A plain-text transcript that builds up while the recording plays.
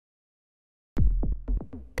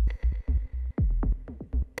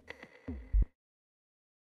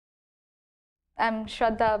I'm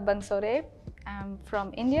Shraddha Bansode. I'm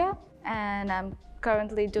from India and I'm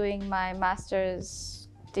currently doing my master's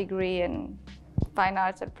degree in fine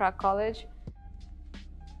arts at Prague College.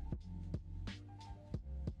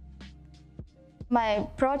 My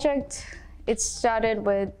project, it started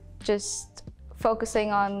with just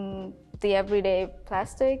focusing on the everyday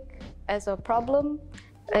plastic as a problem.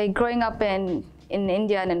 Growing up in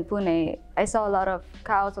India and in Pune, I saw a lot of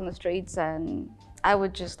cows on the streets and I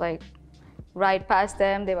would just ride past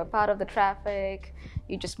them. They were part of the traffic.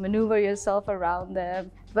 You just maneuver yourself around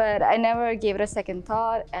them. But I never gave it a second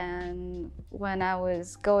thought. And when I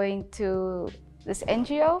was going to this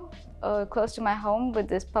NGO close to my home with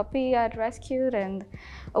this puppy I'd rescued, and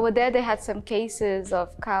over there they had some cases of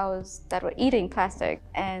cows that were eating plastic.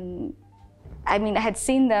 And I mean, I had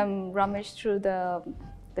seen them rummage through the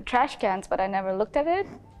trash cans, but I never looked at it.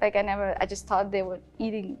 I just thought they were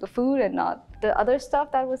eating the food and not the other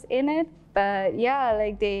stuff that was in it. But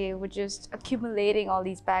yeah, they were just accumulating all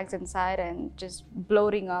these bags inside and just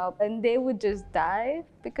bloating up. And they would just die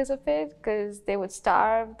because of it, because they would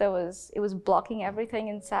starve. It was blocking everything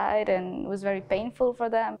inside and it was very painful for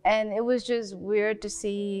them. And it was just weird to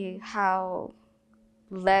see how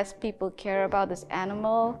less people care about this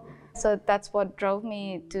animal. So that's what drove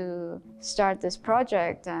me to start this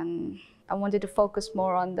project, and I wanted to focus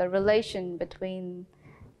more on the relation between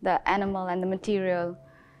the animal and the material.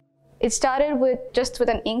 It started with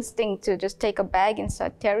an instinct to just take a bag and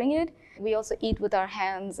start tearing it. We also eat with our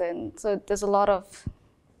hands, and so there's a lot of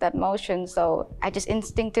that motion. So I just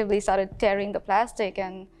instinctively started tearing the plastic,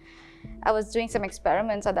 and I was doing some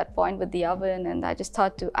experiments at that point with the oven, and I just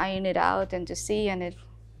thought to iron it out and to see, and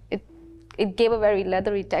it gave a very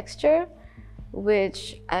leathery texture,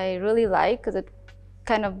 which I really like because it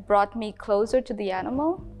kind of brought me closer to the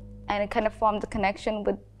animal, and it kind of formed a connection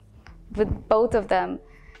with both of them.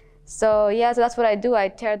 So yeah, so that's what I do. I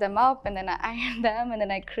tear them up and then I iron them and then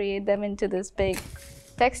I create them into this big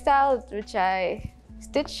textile, which I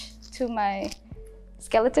stitch to my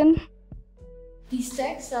skeleton. These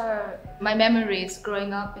texts are my memories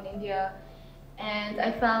growing up in India, and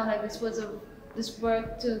I found this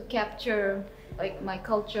work to capture my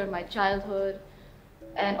culture, my childhood,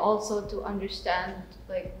 and also to understand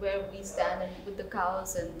where we stand with the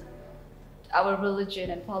cows and our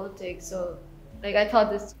religion and politics. So I thought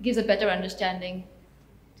this gives a better understanding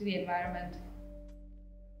to the environment.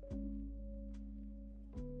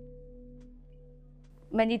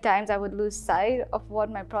 Many times I would lose sight of what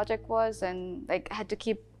my project was, and I had to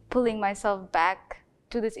keep pulling myself back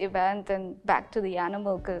to this event and back to the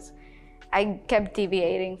animal because I kept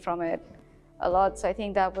deviating from it a lot. So I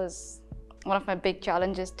think that was one of my big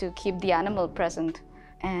challenges, to keep the animal present.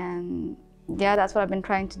 And yeah, that's what I've been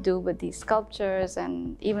trying to do with these sculptures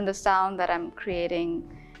and even the sound that I'm creating,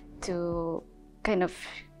 to kind of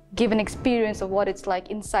give an experience of what it's like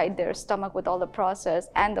inside their stomach with all the process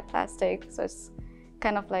and the plastic. So it's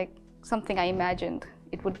kind of like something I imagined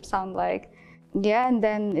it would sound like. Yeah, and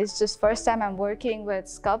then it's just first time I'm working with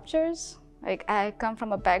sculptures. I come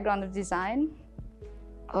from a background of design,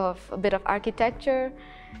 of a bit of architecture,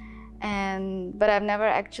 but I've never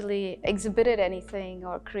actually exhibited anything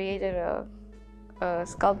or created a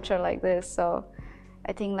sculpture like this. So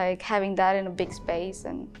I think having that in a big space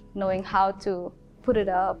and knowing how to put it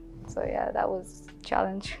up. So yeah, that was a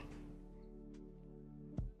challenge.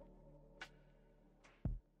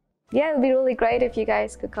 Yeah, it would be really great if you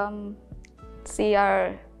guys could come see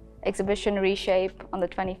our exhibition ReShape on the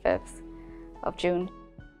 25th of June.